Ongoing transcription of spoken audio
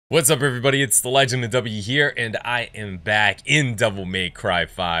What's up, everybody? It's the Legend of W here, and I am back in Devil May Cry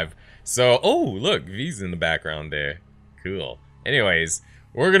 5. So, oh, look, V's in the background there. Cool. Anyways,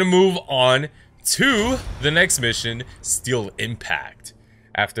 we're gonna move on to the next mission, Steel Impact.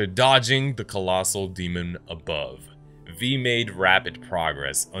 After dodging the colossal demon above, V made rapid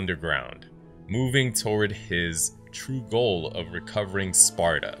progress underground, moving toward his true goal of recovering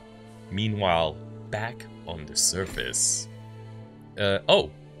Sparta. Meanwhile, back on the surface.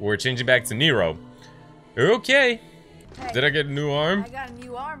 We're changing back to Nero. Okay. Hey, did I get a new arm? I got a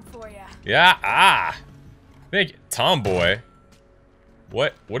new arm for you. Yeah, thank you. Tomboy.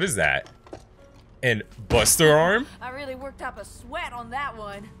 What is that? And Buster arm? I really worked up a sweat on that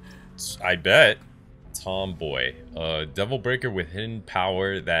one. I bet. Tomboy. Devil Breaker with hidden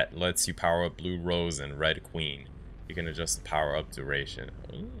power that lets you power up Blue Rose and Red Queen. You can adjust the power up duration.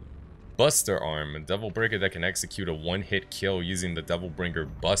 Ooh. Buster arm, a Devil Breaker that can execute a one-hit kill using the Devil Bringer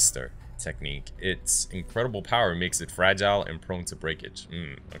Buster technique. Its incredible power makes it fragile and prone to breakage.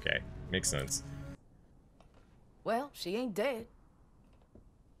 Okay. Makes sense. Well, she ain't dead.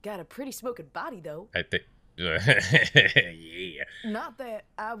 Got a pretty smoking body, though. I think... yeah. Not that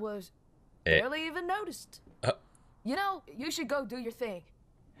I was barely even noticed. You know, you should go do your thing.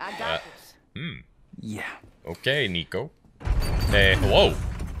 I got this. Yeah. Okay, Nico. Hey, whoa.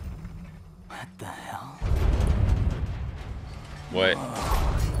 What the hell? What?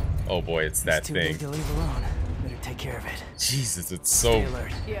 Oh boy, it's that too thing. big to leave alone. Better take care of it. Jesus, it's Stay so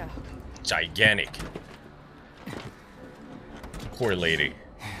alert. Yeah. gigantic. Poor lady.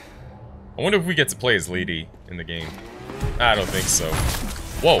 I wonder if we get to play as Lady in the game. I don't think so.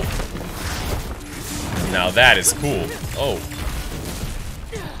 Whoa. Now that is cool. Oh.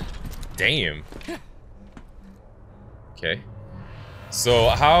 Damn. Okay. So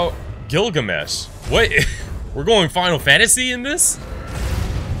how... Gilgamesh. What? We're going Final Fantasy in this?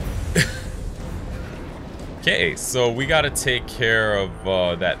 Okay, so we gotta take care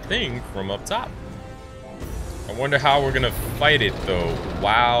of that thing from up top. I wonder how we're gonna fight it though.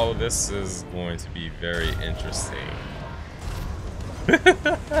 Wow, this is going to be very interesting.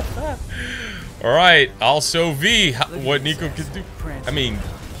 Alright, I'll show V what Nico can do. I mean,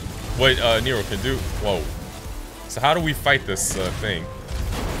 what Nero can do. Whoa. So how do we fight this thing?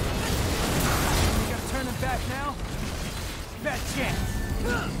 Back now. That chance.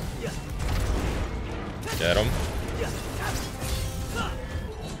 Get him.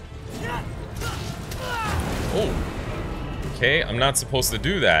 Oh. Okay, I'm not supposed to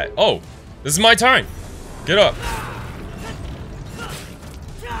do that. Oh, this is my time. Get up.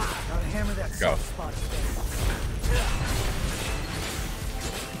 Go.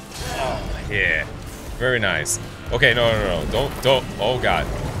 Oh, yeah. Very nice. Okay, no. Don't. Oh, God.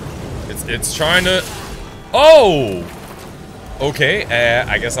 It's trying to... Oh! Okay,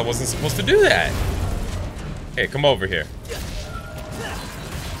 I guess I wasn't supposed to do that. Hey, come over here.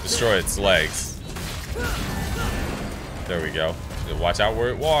 Destroy its legs. There we go. Watch out where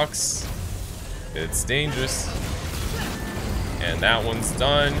it walks. It's dangerous. And that one's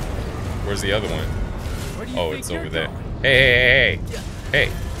done. Where's the other one? Oh, it's over there. Hey.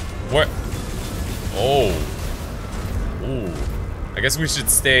 What? Oh. Ooh. I guess we should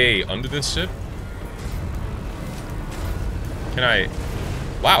stay under this ship. Can I...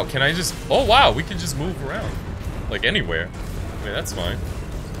 Wow, can I just... Oh, wow, we can just move around. Like, anywhere. I mean, that's fine.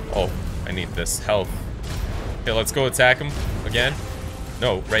 Oh, I need this health. Okay, let's go attack him again.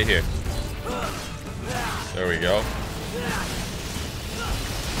 No, right here. There we go.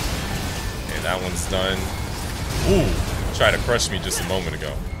 Okay, that one's done. Ooh, tried to crush me just a moment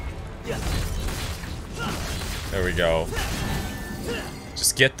ago. There we go.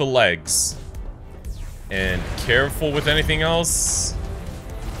 Just get the legs. And careful with anything else.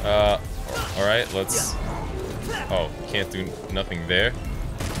 Alright, let's... Oh, can't do nothing there.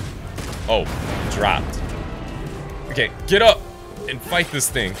 Oh, dropped. Okay, get up and fight this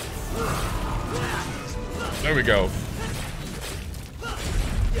thing. There we go.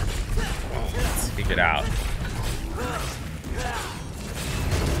 Oh, let's take it out.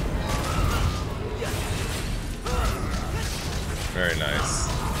 Very nice.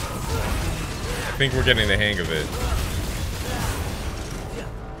 I think we're getting the hang of it.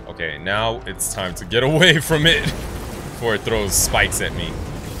 Okay, now it's time to get away from it before it throws spikes at me.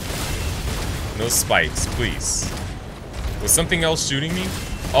 No spikes, please. Was something else shooting me?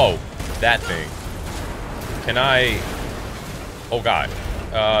 Oh, that thing. Can I... Oh god.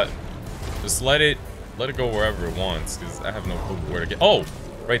 Just let it go wherever it wants, because I have no clue where to get... Oh!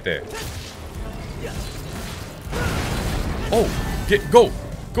 Right there. Oh!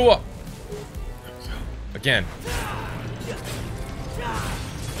 Go up! Again.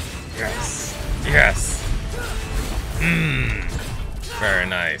 Yes. Yes. Mmm. Very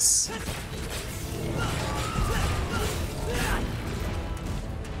nice.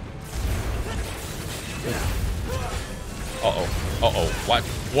 Uh-oh. Uh-oh. What?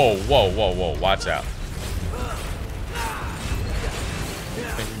 Whoa, whoa, whoa, whoa. Watch out.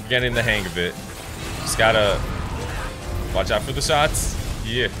 I'm getting the hang of it. Just gotta watch out for the shots.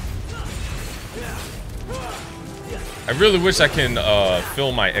 Yeah. I really wish I can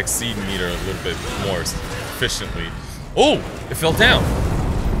fill my exceed meter a little bit more efficiently. Oh! It fell down.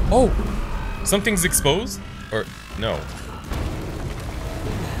 Oh! Something's exposed? Or, no.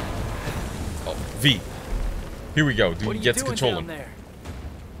 Oh, V. Here we go. Dude gets to control him. You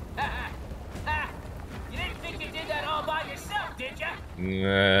didn't think you did that all by yourself, did ya?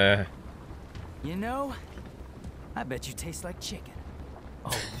 Nah. You know, I bet you taste like chicken.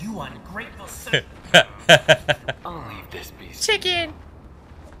 Oh, you ungrateful son. I'll leave this beast. Chicken!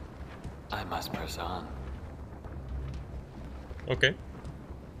 I must press on. Okay.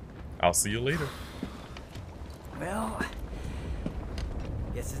 I'll see you later. Well,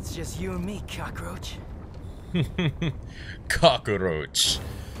 guess it's just you and me, cockroach. Cockroach.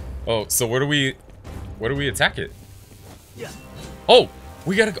 Oh, so where do we attack it? Yeah. Oh,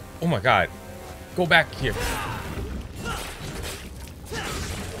 we gotta go. Oh my god. Go back here.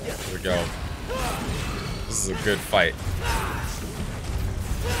 There we go. This is a good fight.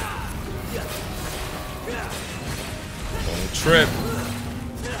 Don't trip.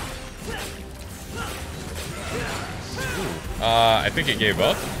 Ooh. I think it gave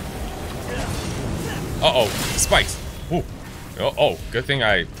up. Uh-oh, spikes. Ooh. Oh, good thing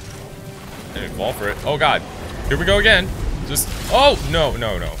I didn't fall for it. Oh god. Here we go again. Just, oh, no.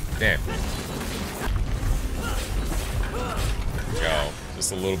 Damn. There we go.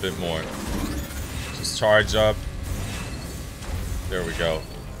 Just a little bit more. Just charge up. There we go.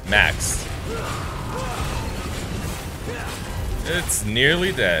 Max. It's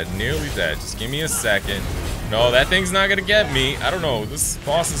nearly dead. Nearly dead. Just give me a second. No, that thing's not gonna get me. I don't know. This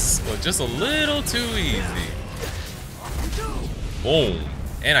boss is just a little too easy. Boom.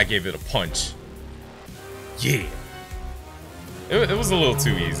 And I gave it a punch. Yeah. It was a little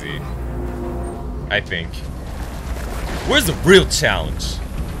too easy. I think. Where's the real challenge?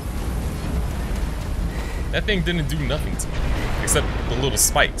 That thing didn't do nothing to me. Except the little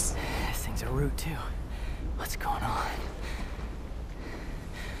spikes. This thing's a root too. What's going on?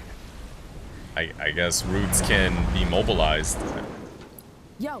 I guess roots can be mobilized.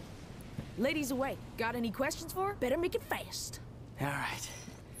 Yo, ladies away. Got any questions for her? Better make it fast. All right.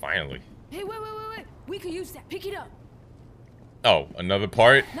 Finally. Hey, wait. We could use that. Pick it up. Oh, another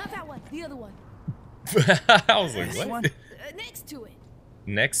part? Not that one. The other one. I was like, what? Next to it.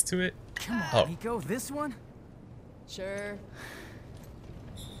 Next to it? Come Oh. on, Nico. This one? Sure.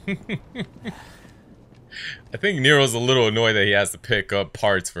 I think Nero's a little annoyed that he has to pick up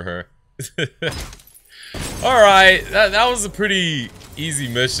parts for her. Alright, that was a pretty easy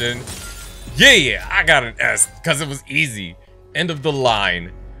mission. Yeah, I got an S because it was easy. End of the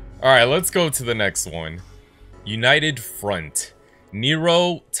line. Alright, let's go to the next one. United Front.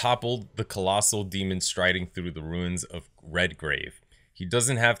 Nero toppled the colossal demon striding through the ruins of Redgrave. He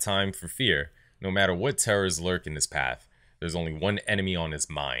doesn't have time for fear. No matter what terrors lurk in his path, there's only one enemy on his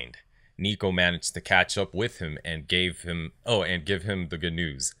mind. Nico managed to catch up with him and give him the good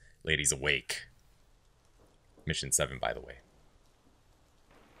news. Ladies awake. Mission 7, by the way.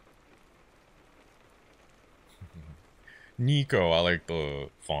 Nico, I like the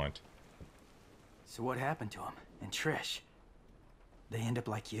font. So what happened to him? And Trish? They end up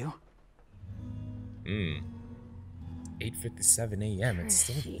like you? 8:57 a.m. It's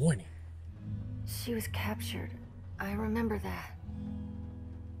still morning. She was captured. I remember that.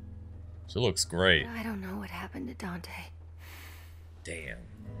 She looks great. I don't know what happened to Dante. Damn.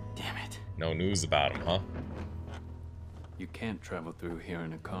 Damn it. No news about him, huh? You can't travel through here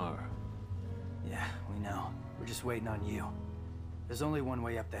in a car. Yeah, we know. We're just waiting on you. There's only one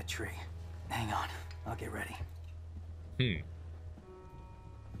way up that tree. Hang on. I'll get ready.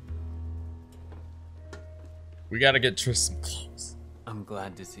 We gotta get Trish some clothes. I'm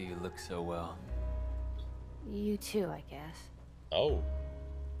glad to see you look so well. You too, I guess. Oh.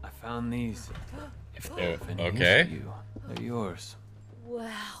 I found these. If they're of any okay. use to you, they're yours.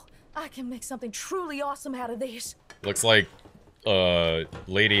 Wow, I can make something truly awesome out of this. Looks like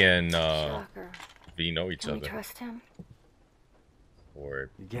Lady and Shocker. V know each Can we other. trust him?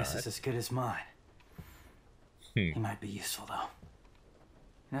 Or Your guess is as good as mine. He might be useful, though.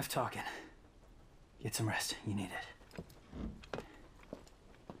 Enough talking. Get some rest. You need it.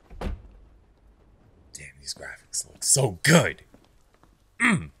 Damn, these graphics look so good.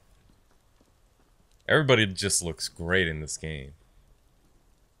 Everybody just looks great in this game.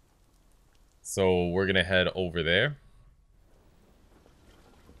 So we're gonna head over there.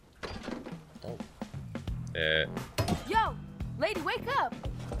 Oh. Yo, lady, wake up.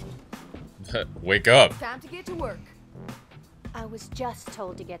 Wake up. Time to get to work. I was just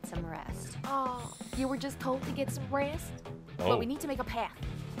told to get some rest. Oh, you were just told to get some rest? Oh. But we need to make a path.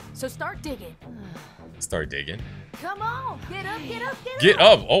 So start digging. Start digging. Come on, get up, get up, get up. Get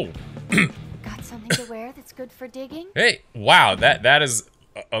up. Oh. Got something to wear that's good for digging? Hey, wow, that is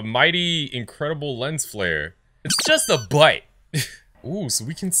a mighty incredible lens flare. It's just a butt. Ooh, so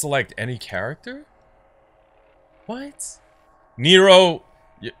we can select any character? What? Nero,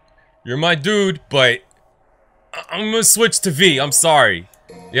 you're my dude, but I'm gonna switch to V. I'm sorry.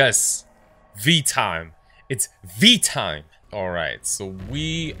 Yes, V time. It's V time. Alright, so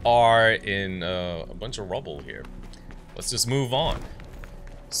we are in a bunch of rubble here. Let's just move on.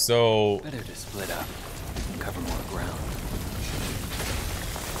 So... better to split up and cover more ground.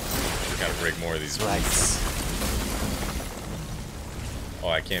 We gotta break more of these roots. Oh,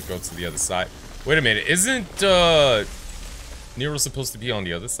 I can't go to the other side. Wait a minute, isn't Nero supposed to be on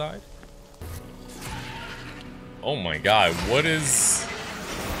the other side? Oh my god, what is...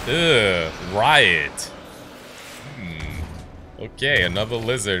 Ugh, riot. Okay, another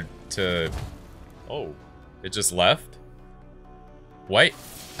lizard to... Oh, it just left? Wait,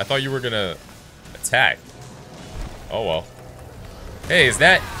 I thought you were gonna attack. Oh well. Hey, is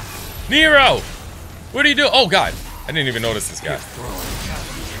that... Nero! What do you do? Oh god, I didn't even notice this guy.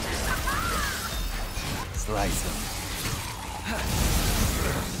 Slice him.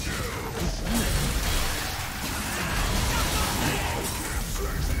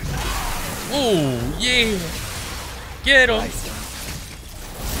 Oh, yeah! Get him!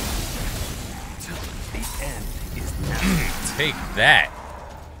 The end is now. Take that.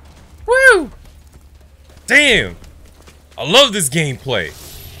 Woo! Damn! I love this gameplay.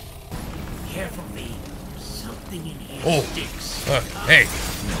 Careful, V. Something in here Oh. sticks. Hey,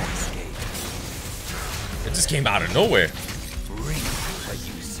 No escape. it just came out of nowhere. Reap what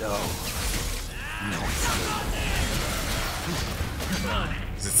you sow. No escape.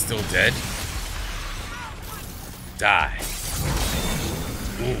 Is it still dead? Die.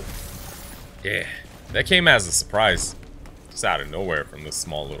 Ooh. Yeah, that came as a surprise. Just out of nowhere from this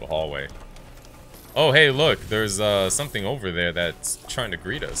small little hallway. Oh, hey, look, there's something over there that's trying to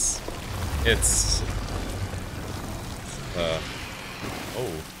greet us. It's... Oh.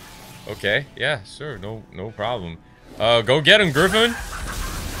 Okay, yeah, sure, no problem. Go get him, Griffin! No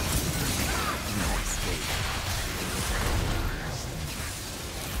escape.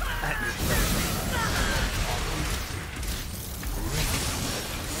 At your pleasure.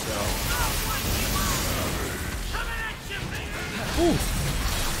 Ooh.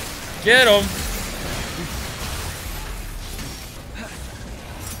 Get him!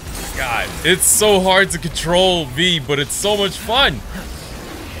 God, it's so hard to control V, but it's so much fun!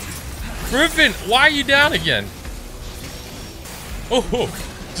 Griffin, why are you down again? Oh,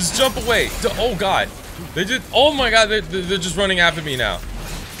 just jump away. Oh god. They just, oh my god, they're just running after me now.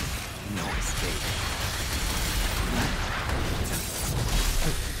 No escape.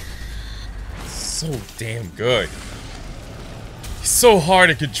 So damn good. It's so hard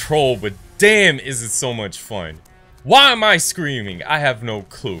to control, but damn is it so much fun. Why am I screaming? I have no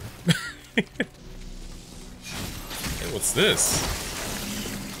clue. Hey, what's this?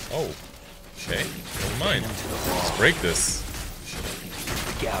 Oh, okay, never mind. Let's break this.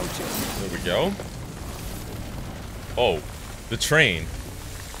 Gouge him. There we go. Oh, the train.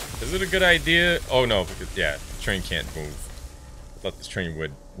 Is it a good idea? Oh no, because, yeah, the train can't move. I thought this train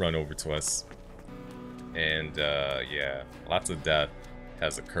would run over to us. And, yeah, lots of death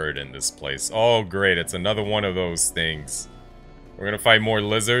has occurred in this place. Oh, great, it's another one of those things. We're gonna fight more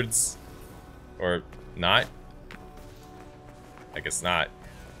lizards? Or not? I guess not.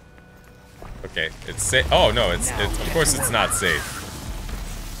 Okay, it's safe. Oh, no, it's of course it's not safe.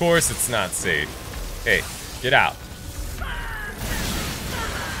 Of course it's not safe. Hey, get out.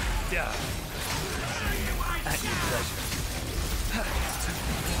 At your pleasure.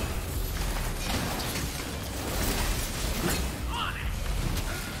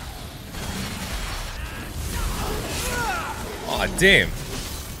 Aw, damn.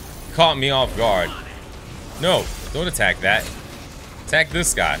 Caught me off guard. No, don't attack that. Attack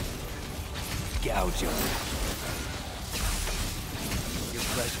this guy. Gouge him. Your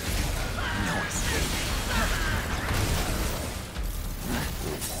pleasure. No escape.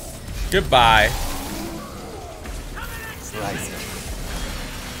 Goodbye. Slice him.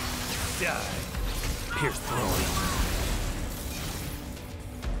 Die. Pierce through him.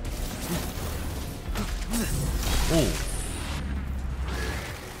 Ooh.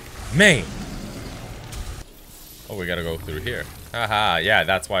 Man. Oh, we gotta go through here. Haha, yeah,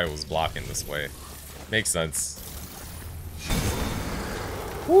 that's why it was blocking this way. Makes sense.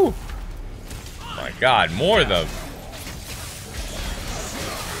 Whew. My god, more of them.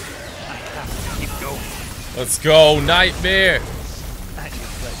 Let's go, Nightmare.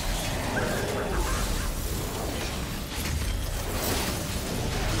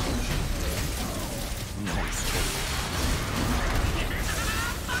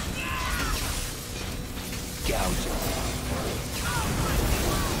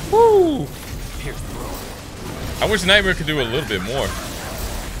 Woo! I wish Nightmare could do a little bit more.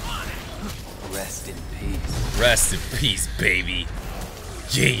 Rest in peace. Rest in peace, baby.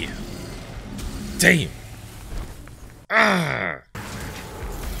 Yeah. Damn. Ah.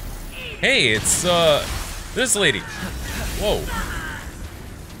 Hey, it's this lady. Whoa.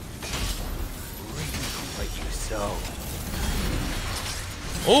 Like you so.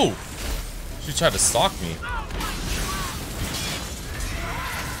 Oh. She tried to stalk me.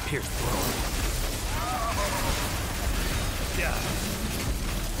 Pierce through.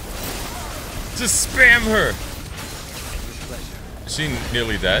 Just spam her. Is she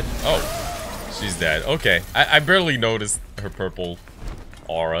nearly dead? Oh, she's dead. Okay, I barely noticed her purple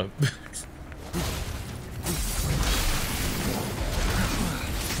aura.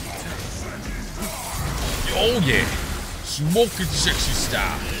 Oh yeah, smoking sexy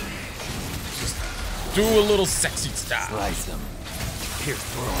style. Just do a little sexy style. Slice him. Pierce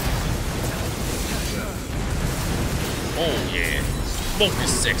through. Oh yeah, smoking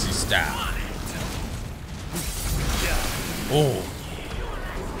sexy style. Oh.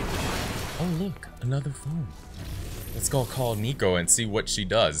 Oh look, another phone. Let's go call Nico and see what she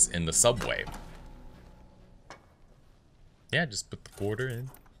does in the subway. Yeah, just put the quarter in.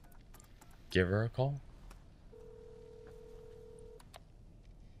 Give her a call.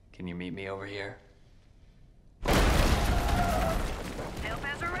 Can you meet me over here? Help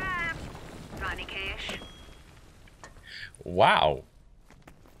has arrived. Got any cash? Wow.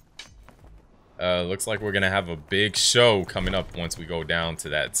 Looks like we're gonna have a big show coming up once we go down to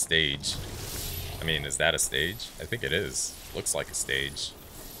that stage. I mean, is that a stage? I think it is. Looks like a stage.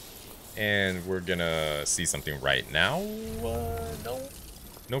 And we're gonna see something right now. No?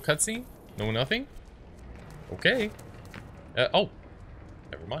 No cutscene? No nothing? Okay. Oh.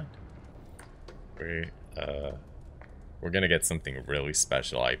 Never mind. We're gonna get something really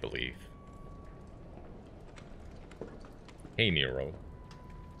special, I believe. Hey, Nero.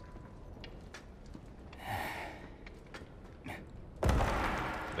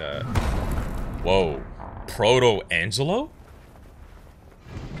 Whoa. Proto Angelo?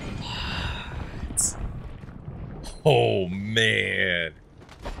 What? Oh, man.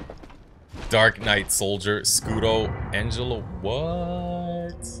 Dark Knight Soldier, Scudo Angelo.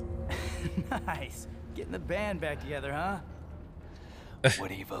 What? Nice. Getting the band back together, huh?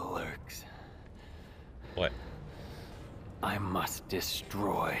 What evil lurks? What? I must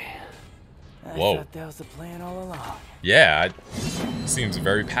destroy. Whoa. I thought that was the plan all along. Yeah, seems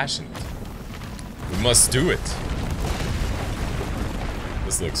very passionate. We must do it.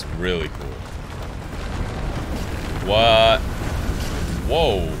 This looks really cool. What?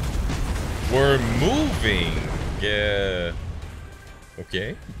 Whoa. We're moving. Yeah.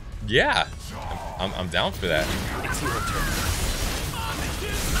 Okay. Yeah. I'm down for that. It's your turn.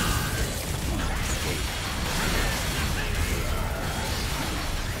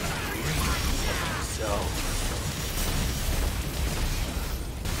 So.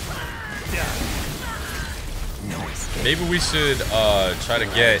 Maybe we should try to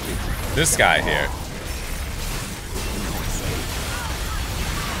get this guy here.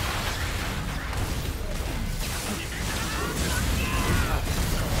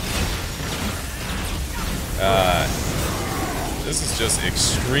 This is just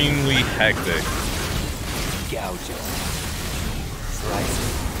extremely hectic.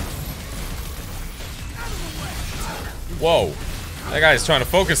 Whoa, that guy's trying to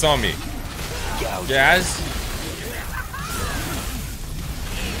focus on me. Guys,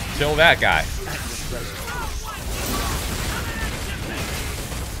 kill that guy.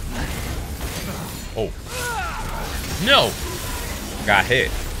 Oh, no, got hit.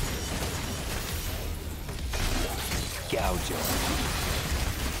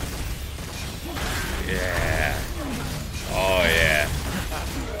 Yeah. Oh yeah.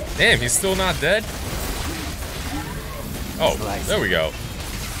 Damn, he's still not dead. Oh, there we go.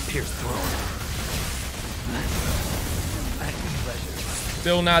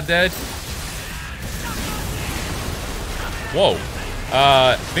 Still not dead. Whoa.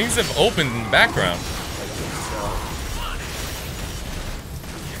 Things have opened in the background.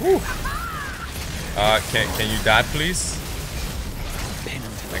 Whew. Can you die, please?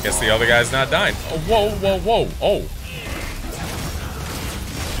 I guess the other guy's not dying. Oh, whoa, whoa, whoa. Oh.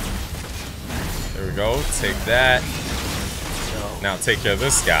 There we go. Take that. Now take care of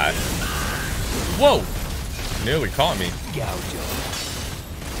this guy. Whoa. Nearly caught me.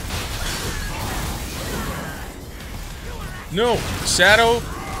 No. Shadow.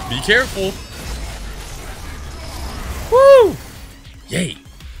 Be careful. Woo. Yay.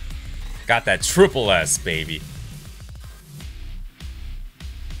 Got that triple S, baby.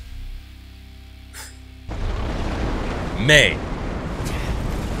 May.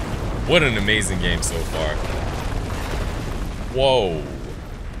 What an amazing game so far. Whoa.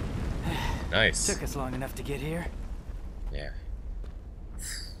 Nice. Took us long enough to get here. Yeah.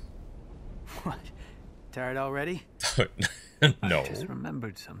 What? Tired already? No. I just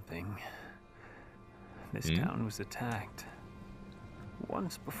remembered something. This town was attacked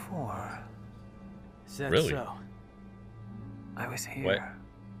once before. Is that Really? so? I was here. What?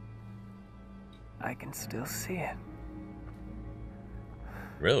 I can still see it.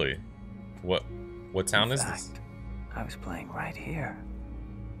 Really? What town In is fact, this? I was playing right here.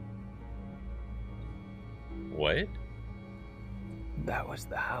 What? That was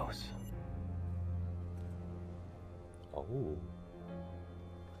the house. Oh.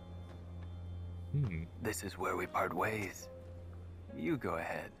 This is where we part ways. You go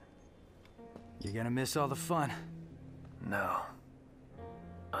ahead. You're gonna miss all the fun. No.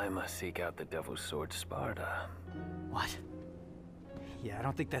 I must seek out the Devil's Sword Sparta. What? Yeah, I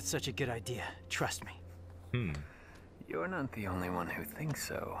don't think that's such a good idea. Trust me. You're not the only one who thinks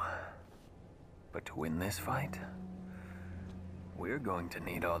so. But to win this fight, we're going to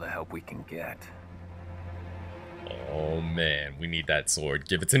need all the help we can get. Oh man, we need that sword.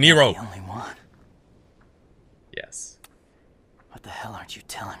 Give it to Nero. The only one? Yes. What the hell aren't you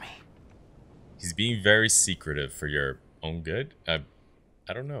telling me? He's being very secretive for your own good. I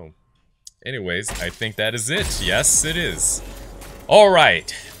don't know. Anyways, I think that is it. Yes, it is. All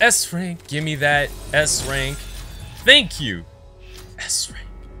right, S rank. Give me that S rank. Thank you. S rank.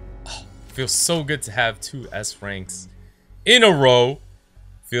 Oh, feels so good to have 2 S ranks in a row.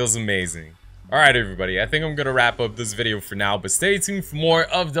 Feels amazing. All right, everybody. I think I'm gonna wrap up this video for now, but stay tuned for more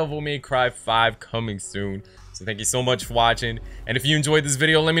of Devil May Cry 5 coming soon. So thank you so much for watching. And if you enjoyed this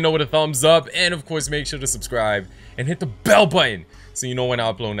video, let me know with a thumbs up. And of course, make sure to subscribe and hit the bell button so you know when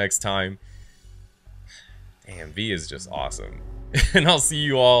I upload next time. Damn, V is just awesome. And I'll see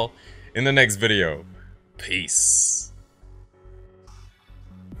you all in the next video. Peace.